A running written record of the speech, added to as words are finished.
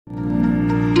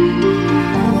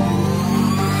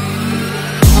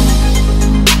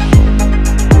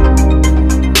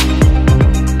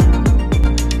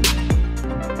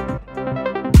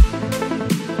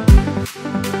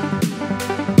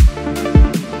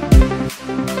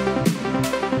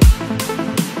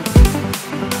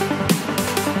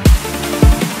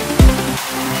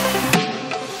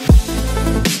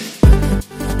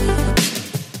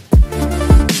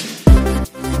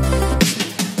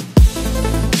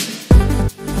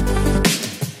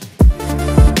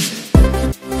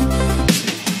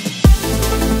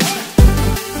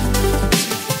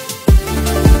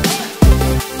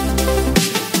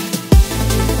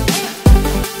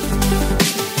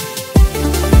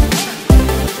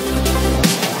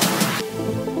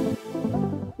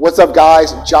What's up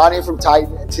guys, Johnny from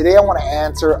Titan, and today I want to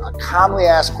answer a commonly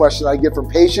asked question I get from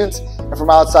patients and from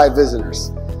outside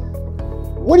visitors.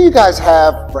 What do you guys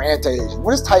have for anti-aging?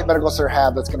 What does Titan Medical Center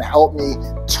have that's going to help me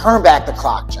turn back the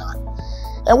clock, John?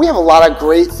 And we have a lot of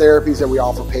great therapies that we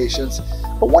offer patients,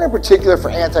 but one in particular for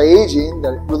anti-aging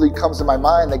that really comes to my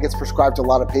mind that gets prescribed to a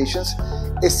lot of patients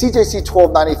is CJC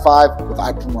 1295 with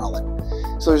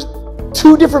Ipamorelin. So there's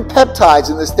 2 different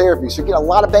peptides in this therapy, so you get a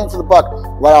lot of bang for the buck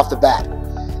right off the bat.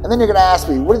 And then you're going to ask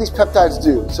me, what do these peptides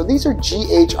do? So these are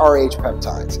GHRH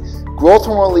peptides, growth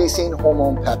hormone releasing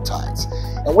hormone peptides.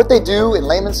 And what they do in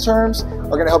layman's terms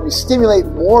are going to help you stimulate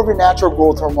more of your natural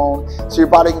growth hormone so your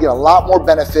body can get a lot more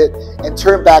benefit and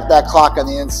turn back that clock on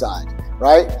the inside,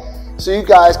 right? So you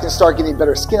guys can start getting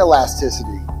better skin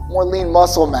elasticity, more lean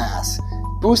muscle mass,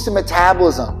 boosted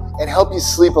metabolism, and help you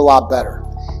sleep a lot better.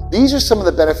 These are some of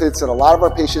the benefits that a lot of our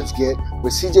patients get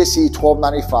with CJC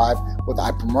 1295 with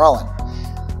Ipamorelin.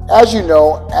 As you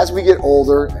know, as we get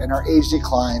older and our age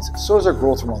declines, so does our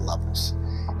growth hormone levels.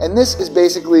 And this is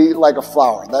basically like a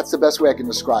flower. That's the best way I can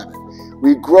describe it.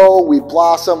 We grow, we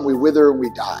blossom, we wither, and we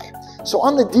die. So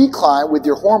on the decline, with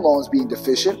your hormones being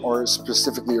deficient, or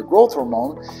specifically your growth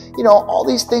hormone, all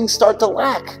these things start to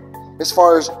lack as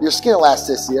far as your skin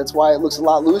elasticity. That's why it looks a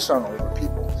lot looser on older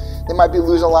people. They might be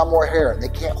losing a lot more hair. They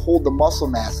can't hold the muscle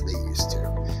mass that they used to,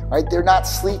 right? They're not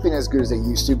sleeping as good as they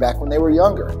used to back when they were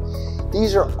younger.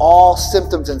 These are all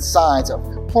symptoms and signs of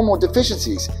hormone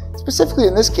deficiencies. Specifically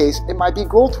in this case, it might be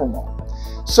growth hormone.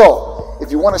 So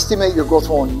if you want to stimulate your growth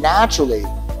hormone naturally,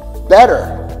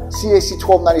 better, CJC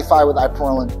 1295 with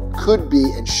Ipamorelin could be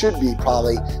and should be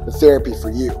probably the therapy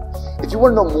for you. If you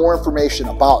want to know more information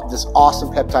about this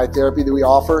awesome peptide therapy that we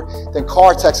offer, then call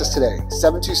or text us today,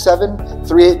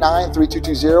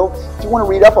 727-389-3220. If you want to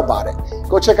read up about it,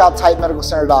 go check out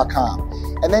TitanMedicalCenter.com.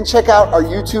 And then check out our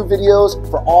YouTube videos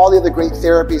for all the other great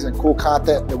therapies and cool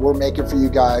content that we're making for you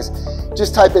guys.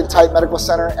 Just type in Titan Medical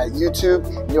Center at YouTube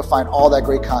and you'll find all that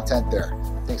great content there.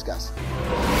 Thanks guys.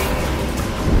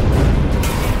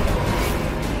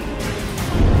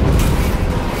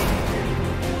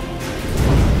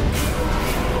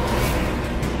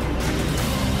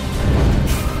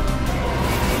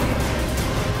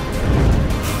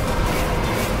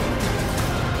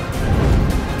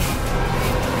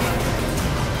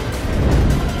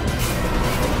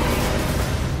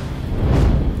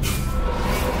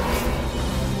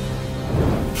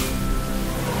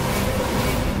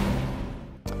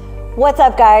 What's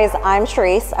up guys, I'm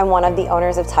Sharisse. I'm one of the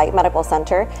owners of Titan Medical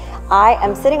Center. I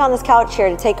am sitting on this couch here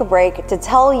to take a break to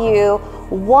tell you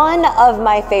one of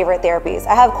my favorite therapies.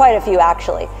 I have quite a few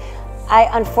actually. I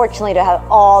unfortunately don't have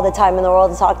all the time in the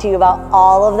world to talk to you about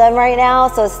all of them right now,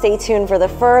 so stay tuned for the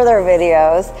further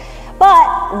videos.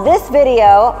 But this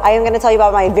video, I am going to tell you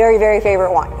about my very, very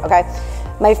favorite one, okay?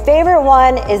 My favorite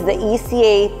one is the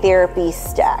ECA therapy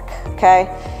stack, okay?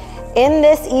 In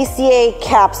this ECA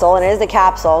capsule, and it is a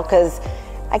capsule because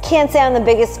I can't say I'm the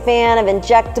biggest fan of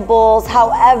injectables.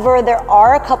 However, there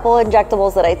are a couple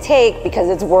injectables that I take because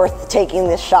it's worth taking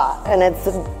this shot, and it's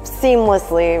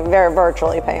seamlessly, very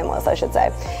virtually painless, I should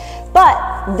say.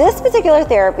 But this particular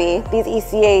therapy, these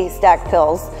ECA stack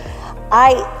pills,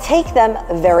 I take them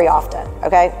very often,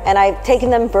 okay? And I've taken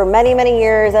them for many, many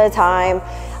years at a time.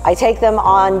 I take them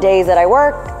on days that I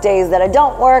work, days that I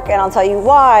don't work, and I'll tell you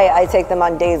why I take them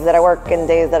on days that I work and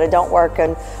days that I don't work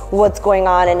and what's going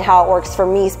on and how it works for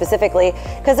me specifically,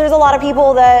 because there's a lot of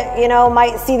people that,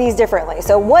 might see these differently.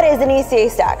 So what is an ECA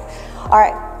stack? All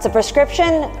right, it's a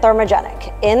prescription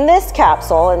thermogenic. In this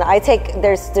capsule, and I take,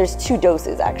 there's 2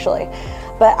 doses actually,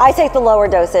 but I take the lower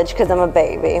dosage because I'm a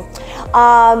baby.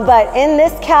 But in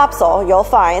this capsule, you'll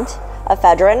find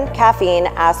ephedrine, caffeine,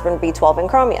 aspirin, B12, and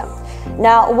chromium.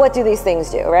 Now, what do these things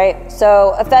do, right?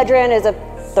 So ephedrine is a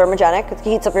thermogenic. It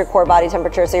heats up your core body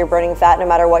temperature, so you're burning fat no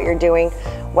matter what you're doing,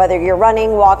 whether you're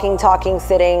running, walking, talking,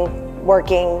 sitting,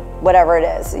 working, whatever it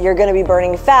is. You're gonna be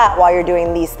burning fat while you're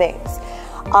doing these things.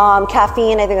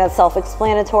 Caffeine, I think that's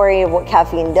self-explanatory of what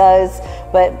caffeine does,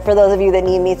 but for those of you that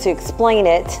need me to explain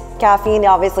it, caffeine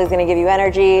obviously is gonna give you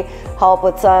energy, help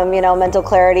with some, mental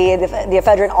clarity. The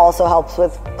ephedrine also helps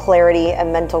with clarity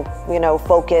and mental,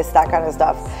 focus, that kind of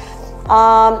stuff.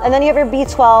 And then you have your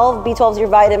B12. B12 is your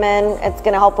vitamin. It's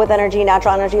going to help with energy,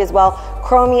 natural energy as well.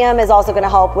 Chromium is also going to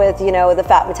help with, the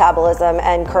fat metabolism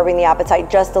and curbing the appetite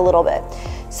just a little bit.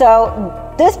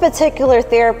 So this particular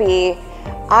therapy,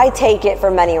 I take it for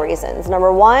many reasons.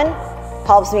 Number one,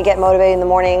 helps me get motivated in the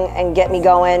morning and get me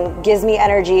going, gives me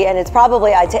energy, and it's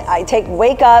probably,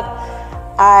 wake up,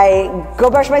 I go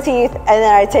brush my teeth, and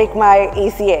then I take my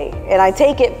ECA, and I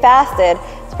take it fasted.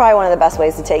 It's probably one of the best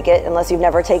ways to take it. Unless you've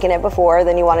never taken it before,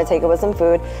 then you want to take it with some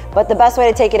food. But the best way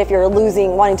to take it if you're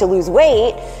wanting to lose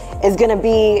weight is going to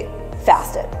be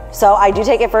fasted. So I do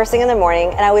take it first thing in the morning,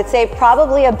 and I would say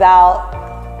probably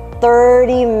about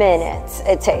 30 minutes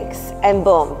it takes, and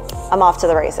boom, I'm off to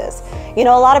the races. You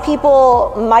know, a lot of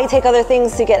people might take other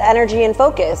things to get energy and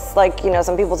focus. Like, you know,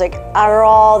 some people take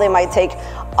Adderall, they might take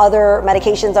other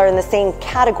medications that are in the same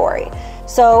category.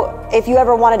 So if you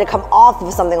ever wanted to come off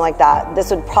of something like that,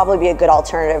 this would probably be a good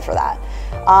alternative for that.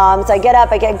 So I get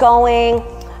up, I get going,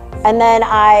 and then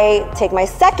I take my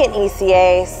second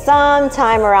ECA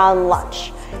sometime around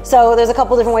lunch. So there's a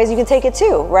couple different ways you can take it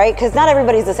too, right? Because not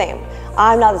everybody's the same.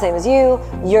 I'm not the same as you,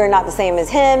 you're not the same as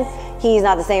him, he's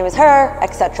not the same as her,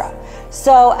 etc.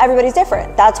 So everybody's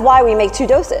different. That's why we make 2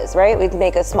 doses, right? We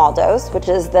make a small dose, which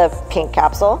is the pink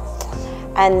capsule,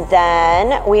 and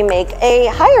then we make a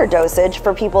higher dosage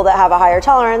for people that have a higher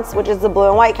tolerance, which is the blue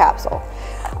and white capsule.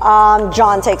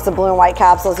 John takes the blue and white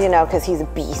capsules, you know, because he's a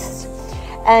beast.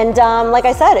 And like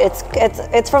I said,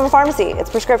 it's from a pharmacy, it's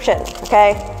prescription,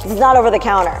 okay? It's not over the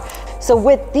counter. So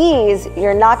with these,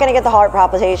 you're not gonna get the heart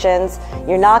palpitations,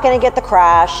 you're not gonna get the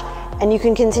crash, and you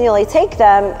can continually take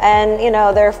them, and you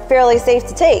know, they're fairly safe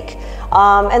to take.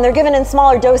 And they're given in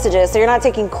smaller dosages, so you're not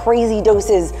taking crazy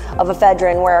doses of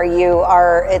ephedrine where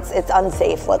it's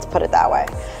unsafe, let's put it that way.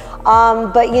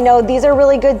 But you know, these are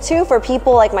really good too for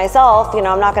people like myself. You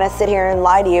know, I'm not gonna sit here and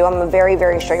lie to you. I'm a very,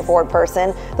 very straightforward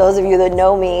person. Those of you that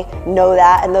know me know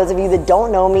that, and those of you that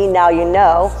don't know me, now you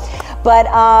know. But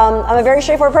I'm a very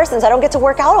straightforward person, so I don't get to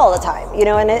work out all the time, you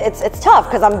know, and it's tough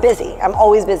because I'm busy. I'm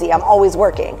always busy, I'm always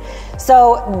working.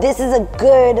 So this is a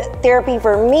good therapy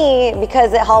for me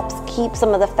because it helps keep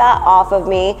some of the fat off of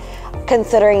me,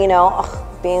 considering, you know,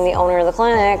 being the owner of the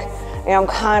clinic, you know, I'm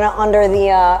kind of under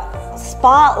the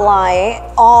spotlight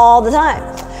all the time.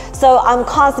 So I'm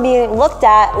constantly being looked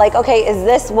at like, okay, is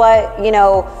this what, you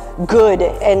know, good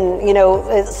and, you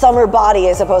know, summer body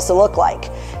is supposed to look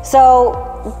like? So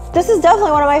this is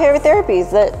definitely one of my favorite therapies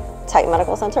that Titan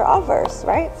Medical Center offers,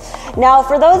 right? Now,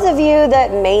 for those of you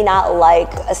that may not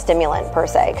like a stimulant per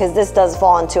se, because this does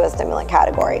fall into a stimulant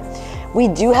category, we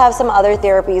do have some other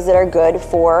therapies that are good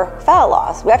for fat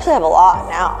loss. We actually have a lot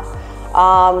now,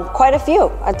 quite a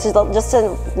few. Just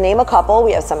to name a couple,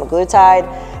 we have semaglutide,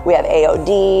 we have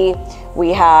AOD,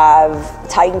 we have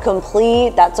Titan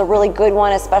Complete. That's a really good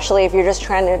one, especially if you're just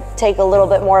trying to take a little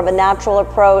bit more of a natural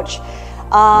approach.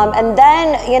 And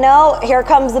then, you know, here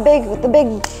comes the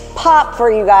big pop for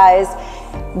you guys.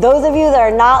 Those of you that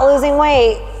are not losing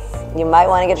weight, you might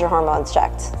want to get your hormones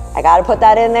checked. I got to put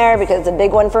that in there because it's a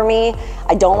big one for me.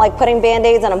 I don't like putting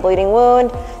Band-Aids on a bleeding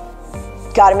wound.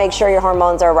 Got to make sure your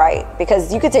hormones are right,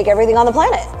 because you could take everything on the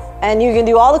planet and you can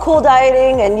do all the cool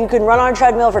dieting and you can run on a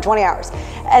treadmill for 20 hours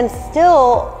and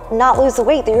still not lose the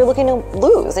weight that you're looking to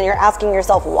lose, and you're asking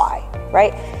yourself why,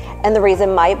 right? And the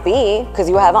reason might be because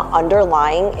you have an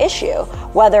underlying issue,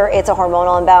 whether it's a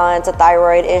hormonal imbalance, a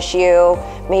thyroid issue,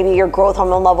 maybe your growth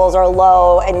hormone levels are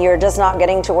low and you're just not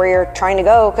getting to where you're trying to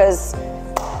go because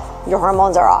your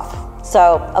hormones are off.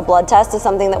 So a blood test is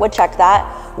something that would check that.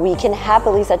 We can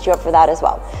happily set you up for that as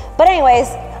well. But anyways,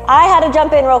 I had to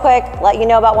jump in real quick, let you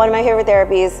know about one of my favorite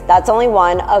therapies. That's only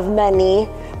one of many,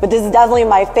 but this is definitely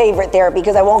my favorite therapy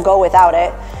because I won't go without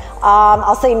it.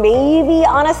 I'll say maybe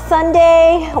on a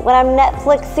Sunday when I'm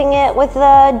Netflixing it with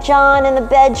John in the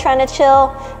bed trying to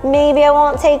chill, maybe I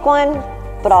won't take one,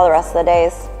 but all the rest of the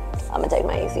days, I'm gonna take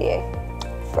my ECA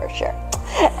for sure.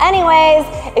 Anyways,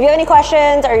 if you have any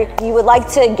questions or you would like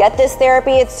to get this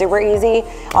therapy, it's super easy.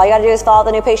 All you gotta do is fill out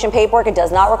the new patient paperwork. It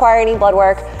does not require any blood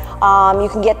work. You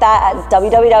can get that at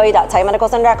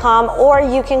www.titanmedicalcenter.com, or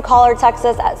you can call or text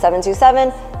us at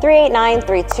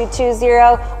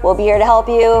 727-389-3220. We'll be here to help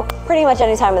you pretty much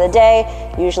any time of the day.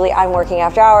 Usually I'm working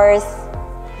after hours.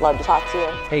 Love to talk to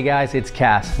you. Hey guys, it's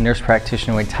Cass, nurse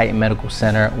practitioner at Titan Medical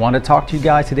Center. I want to talk to you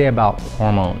guys today about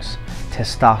hormones,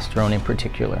 testosterone in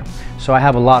particular. So I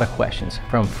have a lot of questions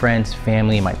from friends,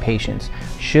 family, and my patients.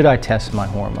 Should I test my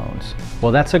hormones?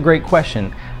 Well, that's a great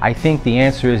question. I think the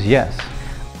answer is yes.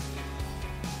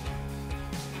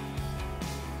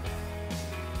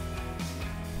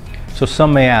 So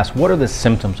some may ask, what are the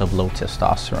symptoms of low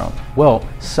testosterone? Well,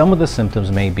 some of the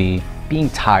symptoms may be being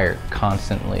tired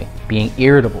constantly, being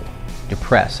irritable,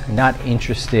 depressed, not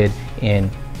interested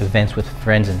in events with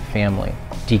friends and family,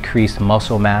 decreased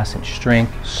muscle mass and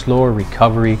strength, slower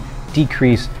recovery,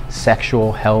 decreased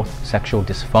sexual health, sexual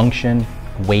dysfunction,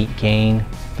 weight gain.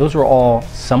 Those are all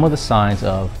some of the signs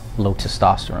of low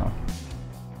testosterone.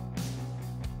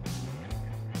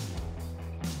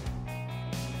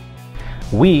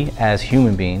 We, as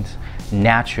human beings,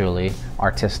 naturally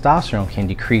Our testosterone can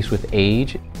decrease with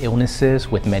age,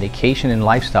 illnesses, with medication and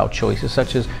lifestyle choices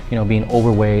such as, being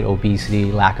overweight,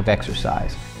 obesity, lack of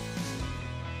exercise.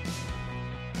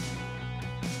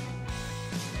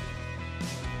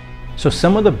 So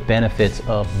some of the benefits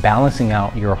of balancing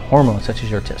out your hormones, such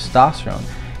as your testosterone,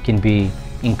 can be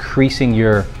increasing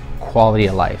your quality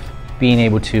of life, being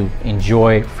able to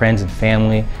enjoy friends and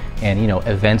family and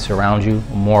events around you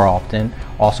more often,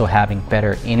 also having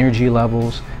better energy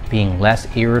levels, being less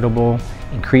irritable,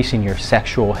 increasing your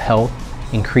sexual health,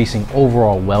 increasing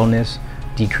overall wellness,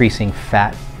 decreasing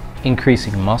fat,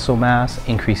 increasing muscle mass,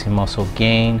 increasing muscle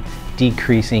gain,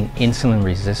 decreasing insulin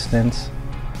resistance.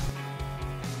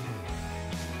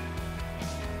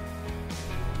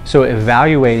 So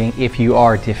evaluating if you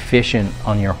are deficient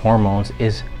on your hormones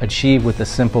is achieved with a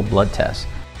simple blood test.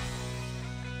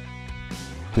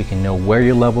 We can know where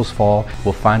your levels fall.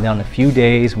 We'll find out in a few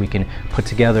days. We can put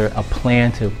together a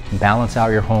plan to balance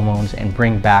out your hormones and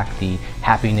bring back the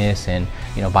happiness and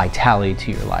vitality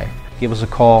to your life. Give us a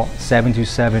call,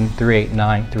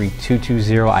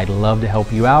 727-389-3220. I'd love to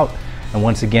help you out. And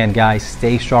once again, guys,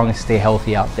 stay strong and stay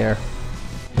healthy out there.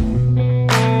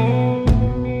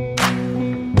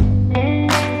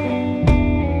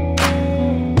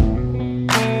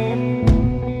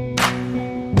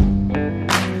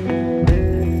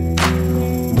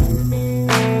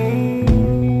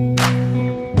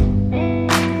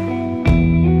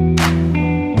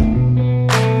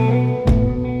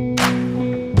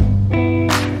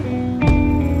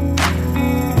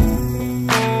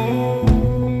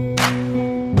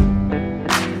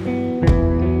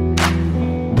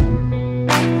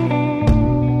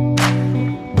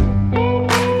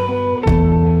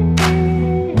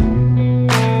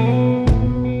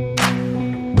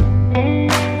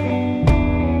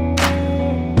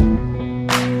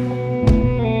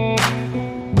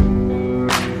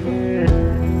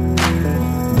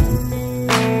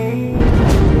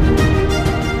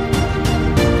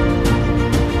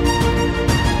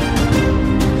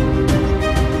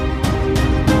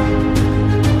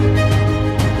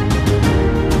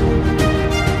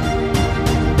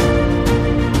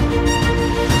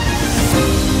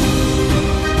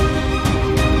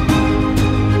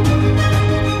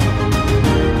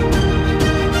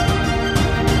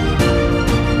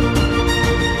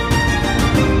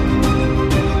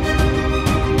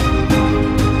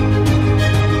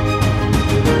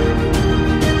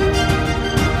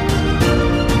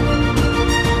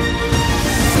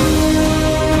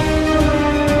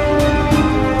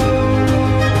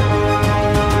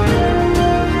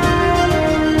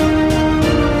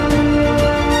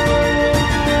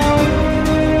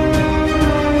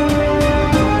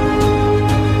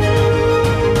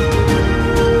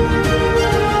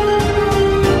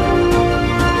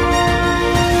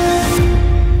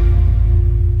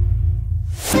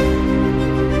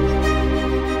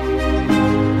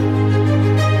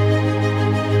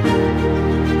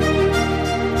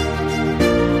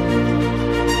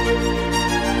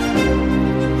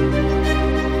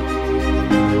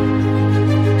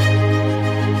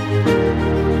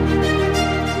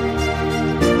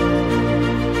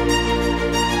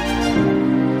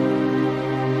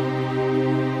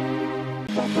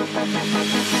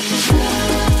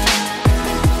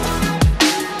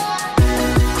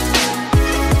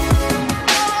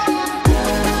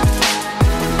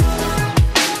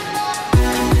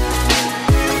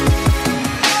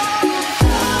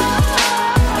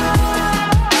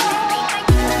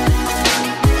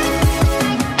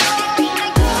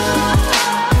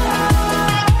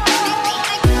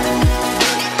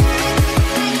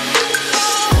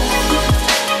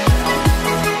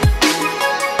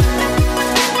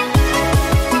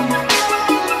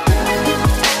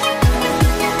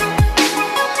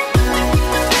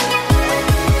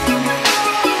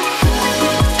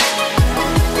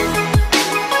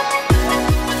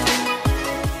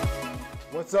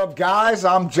 What's up, guys?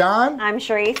 I'm John. I'm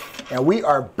Sharisse. And we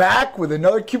are back with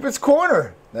another Cupid's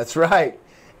Corner. That's right.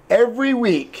 Every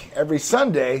week, every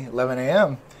Sunday, 11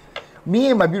 a.m., me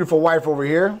and my beautiful wife over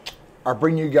here are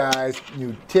bringing you guys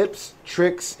new tips,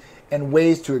 tricks, and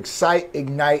ways to excite,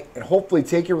 ignite, and hopefully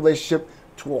take your relationship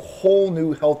to a whole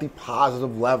new, healthy,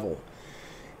 positive level.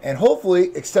 And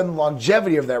hopefully extend the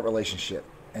longevity of that relationship.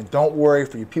 And don't worry,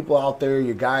 for you people out there,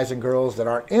 you guys and girls that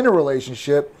aren't in a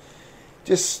relationship,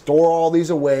 just store all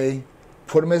these away,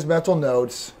 put them as mental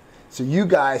notes, so you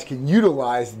guys can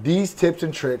utilize these tips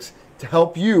and tricks to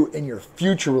help you in your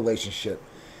future relationship.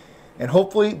 And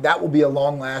hopefully that will be a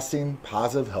long-lasting,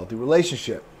 positive, healthy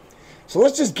relationship. So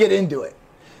let's just get into it.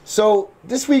 So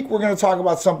this week we're going to talk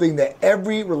about something that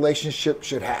every relationship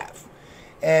should have.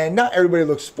 And not everybody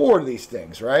looks forward to these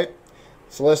things, right?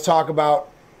 So let's talk about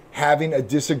having a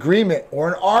disagreement or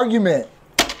an argument.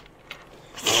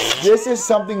 This is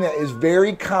something that is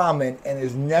very common and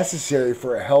is necessary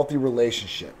for a healthy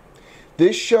relationship.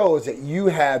 This shows that you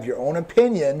have your own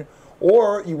opinion,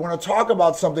 or you want to talk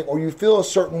about something, or you feel a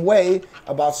certain way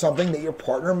about something that your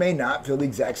partner may not feel the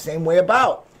exact same way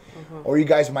about. Or you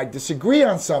guys might disagree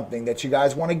on something that you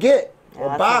guys want to get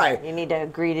or buy. You need to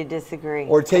agree to disagree.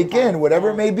 Or take in, whatever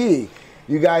it may be.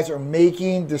 You guys are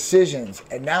making decisions,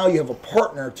 and now you have a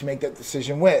partner to make that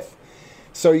decision with.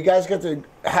 So you guys are going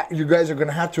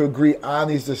to have to agree on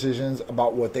these decisions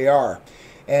about what they are.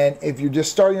 And if you're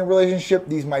just starting a relationship,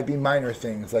 these might be minor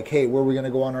things like, hey, where are we going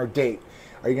to go on our date?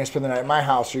 Are you going to spend the night at my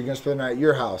house? Or are you going to spend the night at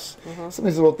your house? Some of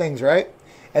these little things, right?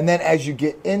 And then as you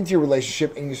get into your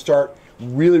relationship and you start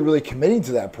really, really committing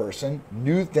to that person,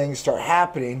 new things start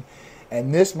happening.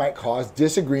 And this might cause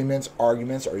disagreements,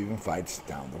 arguments, or even fights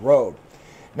down the road.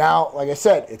 Now, like I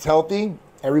said, it's healthy.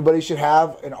 Everybody should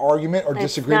have an argument or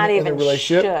disagreement in their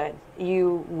relationship. Should.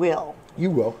 You will. You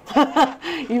will.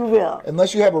 You will.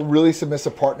 Unless you have a really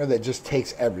submissive partner that just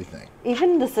takes everything.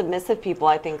 Even the submissive people,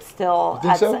 I think, still. You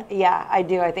think so? Yeah, I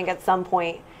do. I think at some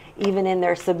point, even in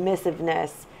their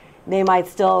submissiveness, they might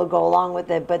still go along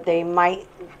with it, but they might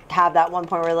have that one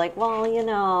point where they're like, well, you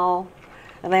know,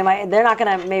 and they're not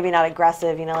gonna, maybe not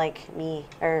aggressive, you know, like me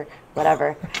or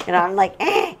whatever. You know, I'm like,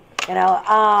 you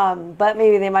know, but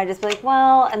maybe they might just be like,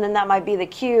 well, and then that might be the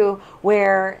cue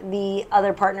where the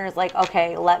other partner is like,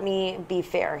 okay, let me be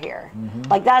fair here.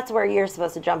 Like that's where you're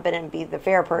supposed to jump in and be the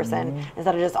fair person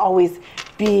instead of just always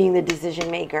being the decision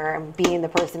maker and being the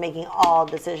person making all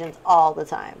decisions all the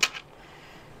time.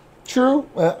 True.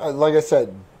 Like I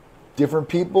said, different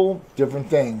people, different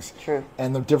things. True.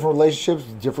 And the different relationships,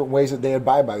 different ways that they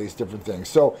abide by these different things.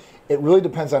 So it really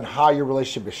depends on how your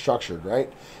relationship is structured,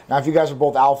 right? Now, if you guys are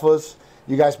both alphas,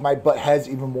 you guys might butt heads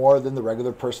even more than the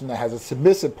regular person that has a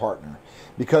submissive partner,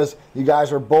 because you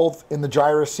guys are both in the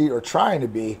driver's seat or trying to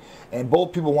be, and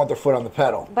both people want their foot on the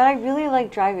pedal. But I really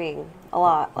like driving a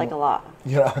lot, like a lot.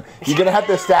 You know, you're going to have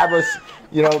to establish,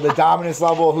 you know, the dominance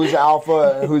level, who's the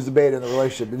alpha and who's the beta in the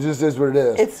relationship. It just is what it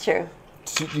is. It's true.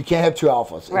 You can't have two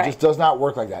alphas. Right. It just does not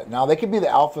work like that. Now, they could be the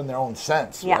alpha in their own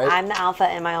sense, Yeah, right? I'm the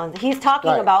alpha in my own. He's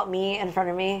talking about me in front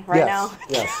of me right now.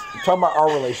 Yes, I'm talking about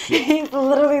our relationship. He's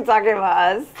literally talking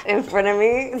about us in front of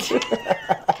me.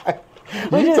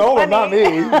 You told him, not me.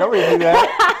 Nobody knew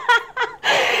that.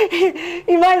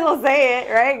 You might as well say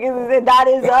it, right? Because that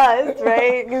is us,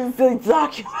 right? Because he's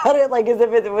talking about it like as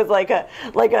if it was like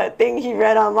a thing he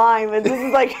read online. But this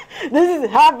is like, this is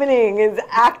happening. It's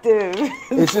active.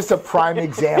 It's just a prime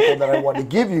example that I want to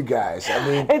give you guys. I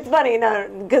mean, it's funny, no,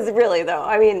 because really though,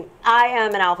 I mean, I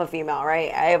am an alpha female,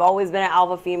 right? I have always been an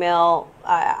alpha female.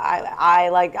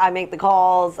 I make the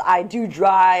calls. I do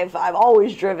drive. I've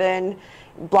always driven.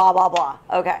 Blah blah blah.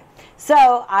 Okay,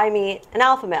 so I meet an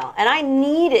alpha male, and I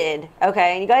needed,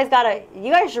 okay, and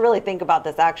you guys should really think about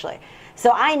this actually.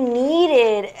 So I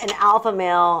needed an alpha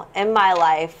male in my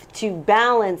life to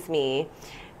balance me,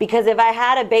 because if I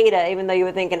had a beta, even though you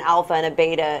would think an alpha and a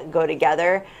beta go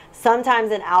together,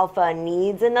 sometimes an alpha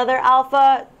needs another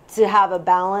alpha to have a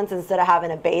balance instead of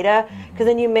having a beta, because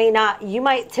then you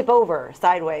might tip over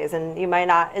sideways, and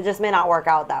it just may not work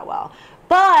out that well.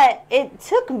 But it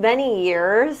took many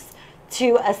years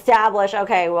to establish,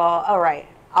 okay, well, all right,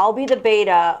 I'll be the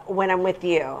beta when I'm with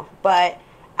you, but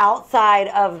outside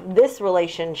of this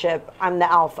relationship, I'm the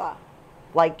alpha.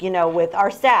 Like, you know, with our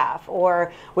staff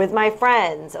or with my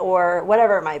friends or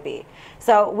whatever it might be.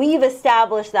 So we've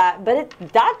established that, but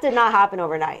that did not happen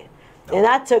overnight. And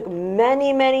that took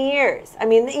many, many years. I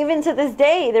mean, even to this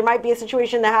day, there might be a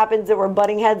situation that happens that we're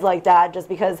butting heads like that just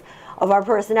because of our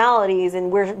personalities, and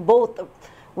we're both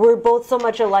so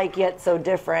much alike yet so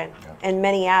different in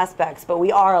many aspects, but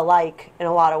we are alike in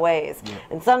a lot of ways.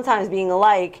 And sometimes being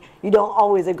alike, you don't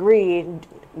always agree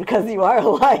because you are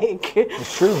alike.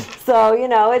 It's true. So, you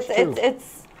know,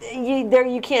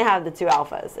 you can't have the two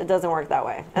alphas. It doesn't work that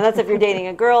way. And that's if you're dating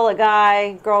a girl, a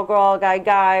guy, girl,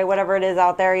 guy, whatever it is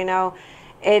out there, you know,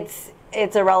 it's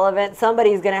irrelevant.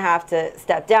 Somebody's going to have to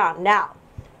step down. Now,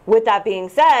 with that being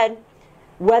said,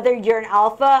 whether you're an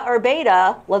alpha or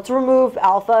beta, let's remove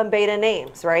alpha and beta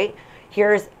names, right?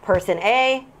 Here's person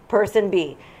A, person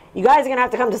B. You guys are going to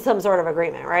have to come to some sort of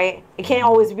agreement, right? It can't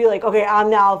always be like, okay, I'm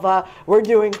the alpha, we're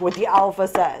doing what the alpha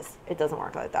says. It doesn't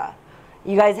work like that.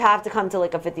 You guys have to come to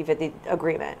like a 50-50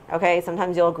 agreement, okay?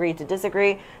 Sometimes you'll agree to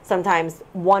disagree. Sometimes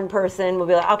one person will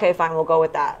be like, okay, fine, we'll go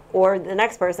with that. Or the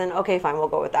next person, okay, fine, we'll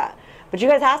go with that. But you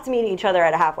guys have to meet each other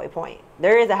at a halfway point.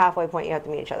 There is a halfway point you have to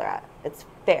meet each other at. It's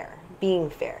fair.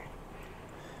 Being fair.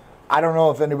 I don't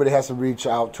know if anybody has to reach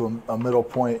out to a middle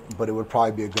point, but it would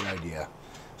probably be a good idea.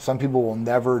 Some people will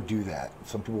never do that.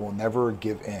 Some people will never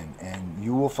give in, and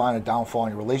you will find a downfall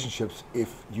in your relationships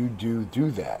if you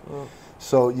do that.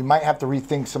 So you might have to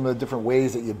rethink some of the different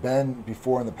ways that you've been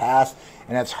before in the past,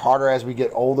 and that's harder as we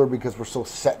get older because we're so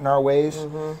set in our ways.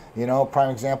 You know, prime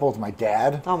example is my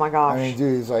dad. Oh my gosh. I mean,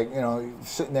 dude, he's like, you know, he's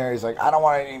sitting there, he's like, I don't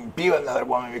want to even be with another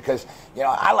woman because, you know,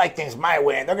 I like things my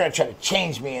way, and they're going to try to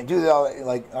change me and do that.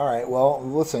 Like, all right, well,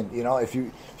 listen, you know, if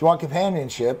you want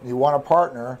companionship, you want a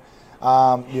partner,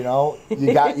 you know,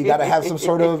 you got to have some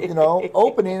sort of, you know,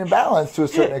 opening and balance to a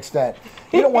certain extent.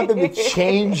 You don't want them to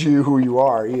change you who you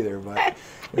are either, but,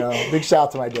 you know, big shout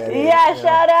out to my dad. Yeah,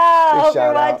 shout out. Hope you're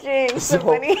Out. watching. So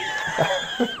funny.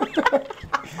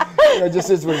 You know, it just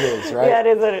is what it is, right? Yeah, it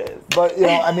is what it is. But, you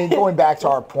know, I mean, going back to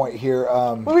our point here.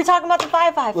 We were talking about the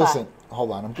 5-5-5. Listen,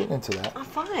 hold on, I'm getting into that. I'm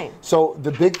fine. So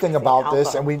the big thing about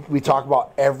this, alpha. and we talk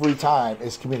about every time,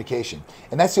 is communication.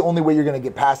 And that's the only way you're going to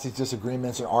get past these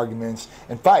disagreements and arguments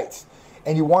and fights.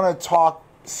 And you want to talk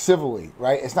civilly,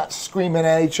 right? It's not screaming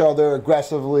at each other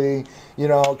aggressively, you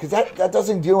know, because that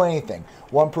doesn't do anything.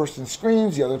 One person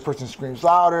screams, the other person screams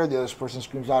louder, the other person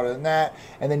screams louder than that,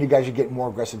 and then you guys are getting more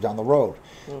aggressive down the road.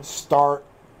 Start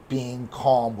being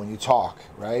calm when you talk,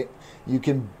 right? You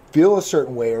can feel a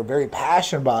certain way or very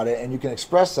passionate about it, and you can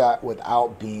express that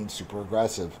without being super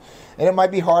aggressive. And it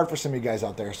might be hard for some of you guys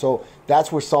out there. So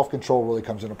that's where self-control really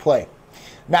comes into play.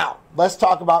 Now, let's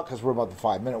talk about, because we're about the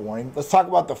 5-minute warning, let's talk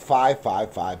about the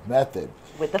 5-5-5 method.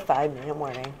 With the 5-minute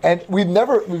warning. And we've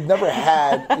never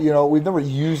had, you know, we've never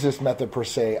used this method per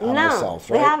se on ourselves,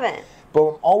 right? We haven't. But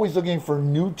I'm always looking for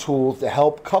new tools to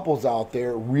help couples out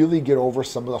there really get over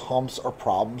some of the humps or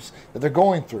problems that they're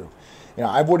going through. You know,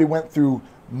 I've already went through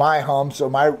my humps or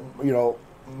my, you know,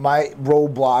 my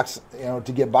roadblocks, you know,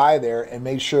 to get by there and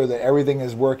make sure that everything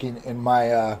is working in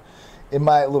my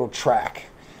little track.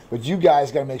 But you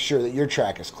guys got to make sure that your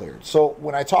track is cleared. So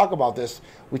when I talk about this,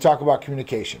 we talk about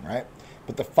communication, right?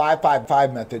 But the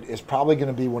 5-5-5 method is probably going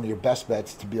to be one of your best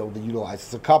bets to be able to utilize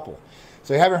as a couple.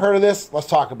 So you haven't heard of this? Let's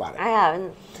talk about it. I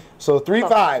haven't. So 3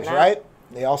 5s, right?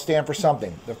 They all stand for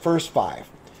something. The first 5,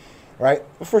 right?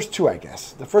 The first 2, I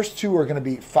guess. The first 2 are going to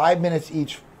be 5 minutes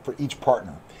each for each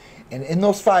partner. And in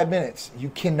those 5 minutes, you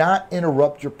cannot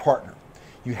interrupt your partner.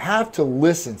 You have to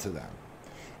listen to them.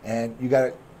 And you got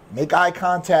to make eye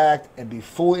contact and be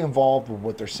fully involved with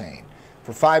what they're saying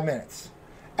for 5 minutes.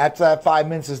 After that 5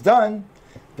 minutes is done,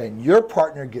 then your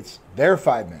partner gets their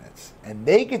 5 minutes. And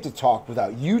they get to talk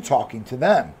without you talking to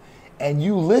them. And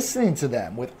you listening to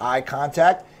them with eye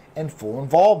contact and full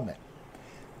involvement.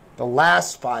 The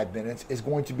last 5 minutes is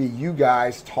going to be you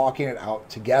guys talking it out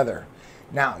together.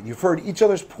 Now, you've heard each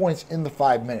other's points in the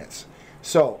 5 minutes.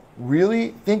 So really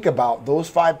think about those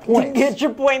 5 points. Get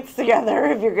your points together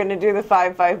if you're going to do the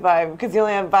 5-5-5 because you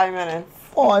only have 5 minutes.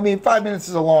 Well, I mean, 5 minutes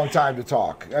is a long time to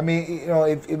talk. I mean, you know,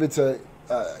 if it's a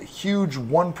huge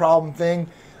one problem thing,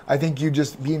 I think you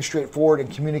just being straightforward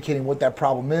and communicating what that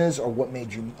problem is or what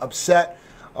made you upset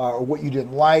or what you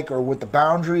didn't like or what the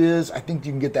boundary is, I think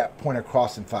you can get that point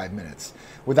across in 5 minutes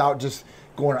without just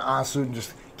going on and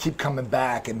just keep coming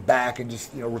back and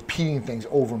just, you know, repeating things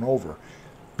over and over.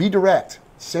 Be direct.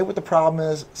 Say what the problem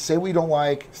is. Say what you don't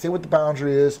like. Say what the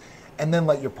boundary is. And then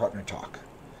let your partner talk.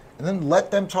 And then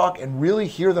let them talk and really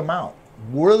hear them out.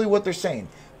 Really what they're saying.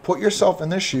 Put yourself in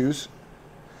their shoes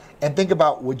and think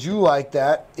about, would you like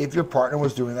that if your partner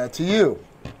was doing that to you?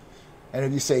 And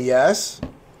if you say yes,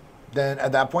 then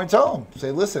at that point tell them.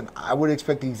 Say, listen, I would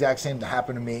expect the exact same to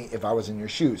happen to me if I was in your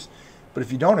shoes. But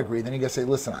if you don't agree, then you got to say,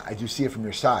 listen, I do see it from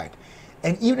your side.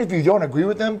 And even if you don't agree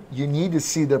with them, you need to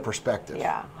see their perspective.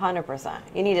 Yeah, 100%.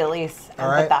 You need to at least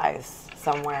empathize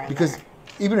somewhere. Because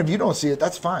even if you don't see it,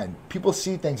 that's fine. People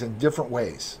see things in different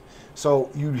ways.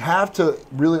 So you have to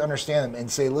really understand them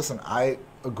and say, listen, I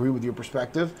agree with your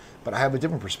perspective, but I have a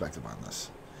different perspective on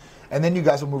this. And then you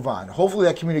guys will move on. Hopefully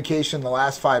that communication in the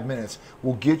last 5 minutes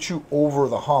will get you over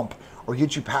the hump or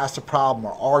get you past a problem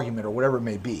or argument or whatever it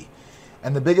may be.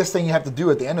 And the biggest thing you have to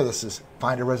do at the end of this is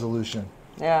find a resolution.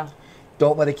 Yeah.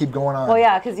 Don't let it keep going on. Well,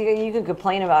 yeah, because you could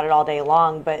complain about it all day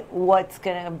long, but what's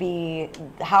going to be,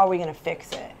 how are we going to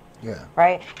fix it? Yeah.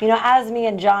 Right? You know, as me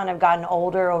and John have gotten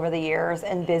older over the years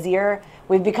and busier,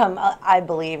 we've become, I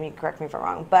believe, you can correct me if I'm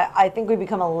wrong, but I think we've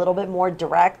become a little bit more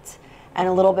direct and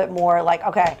a little bit more like,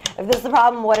 okay, if this is the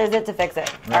problem, what is it to fix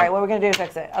it? Right. All right, what are we going to do to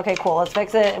fix it? Okay, cool, let's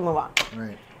fix it and move on.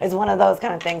 Right. It's one of those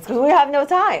kind of things because we have no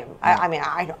time. Yeah. I mean,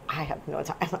 I have no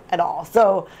time at all.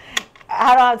 So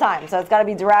I don't have time. So it's got to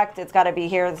be direct. It's got to be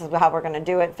here. This is how we're going to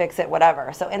do it, fix it,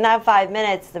 whatever. So in that 5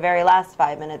 minutes, the very last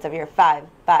 5 minutes of your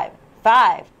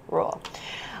 5-5-5 rule,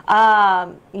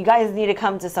 You guys need to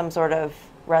come to some sort of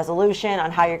resolution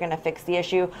on how you're going to fix the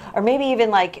issue, or maybe even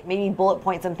like maybe bullet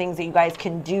point some things that you guys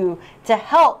can do to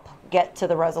help get to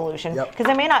the resolution, because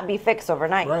it may not be fixed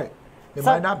overnight. Right. It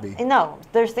might not be. No,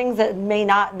 there's things that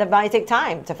might take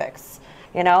time to fix,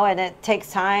 you know, and it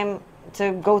takes time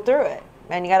to go through it.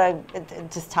 And you gotta,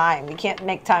 it's just time. You can't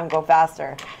make time go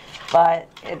faster, but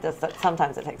it does.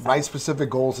 Sometimes it takes time. Write specific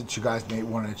goals that you guys may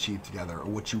want to achieve together, or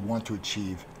what you want to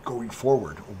achieve going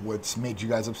forward, or what's made you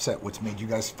guys upset, what's made you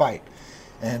guys fight,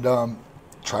 and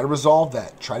try to resolve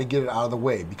that. Try to get it out of the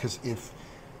way, because if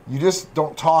you just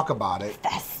don't talk about it,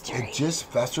 it just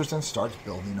festers and starts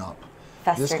building up.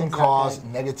 This can cause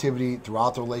negativity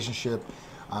throughout the relationship.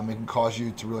 It can cause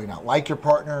you to really not like your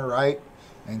partner, right?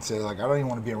 And say, like, I don't even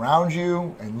want to be around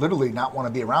you, and literally not want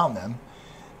to be around them.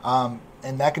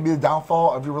 And that could be the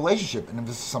downfall of your relationship. And if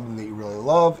this is something that you really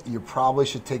love, you probably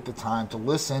should take the time to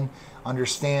listen,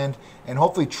 understand, and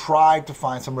hopefully try to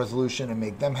find some resolution and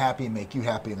make them happy and make you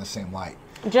happy in the same light.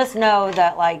 Just know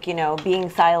that, like, you know,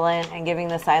 being silent and giving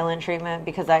the silent treatment,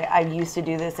 because I used to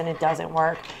do this and it doesn't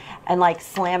work, and like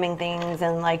slamming things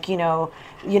and like, you know,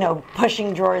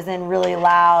 pushing drawers in really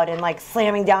loud and like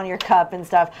slamming down your cup and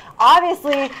stuff.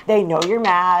 Obviously, they know you're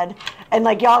mad, and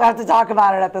like y'all have to talk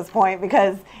about it at this point,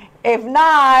 because if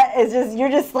not, it's just,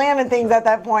 you're just slamming things at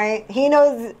that point. He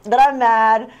knows that I'm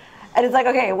mad, and it's like,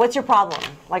 okay, what's your problem?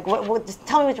 Like, what just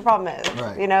tell me what your problem is,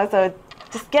 right. You know? So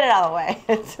just get it out of the way.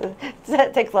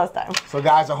 It takes less time. So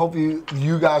guys, I hope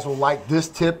you guys will like this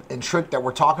tip and trick that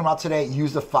we're talking about today.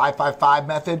 Use the 5-5-5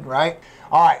 method, right?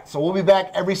 All right, so we'll be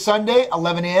back every Sunday,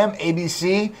 11 a.m.,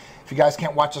 ABC. If you guys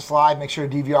can't watch us live, make sure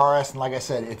to DVR us. And like I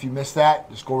said, if you missed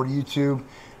that, just go over to YouTube,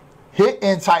 hit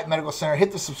Type Medical Center,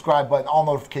 hit the subscribe button, all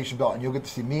notification bell, and you'll get to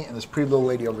see me and this pretty little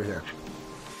lady over here.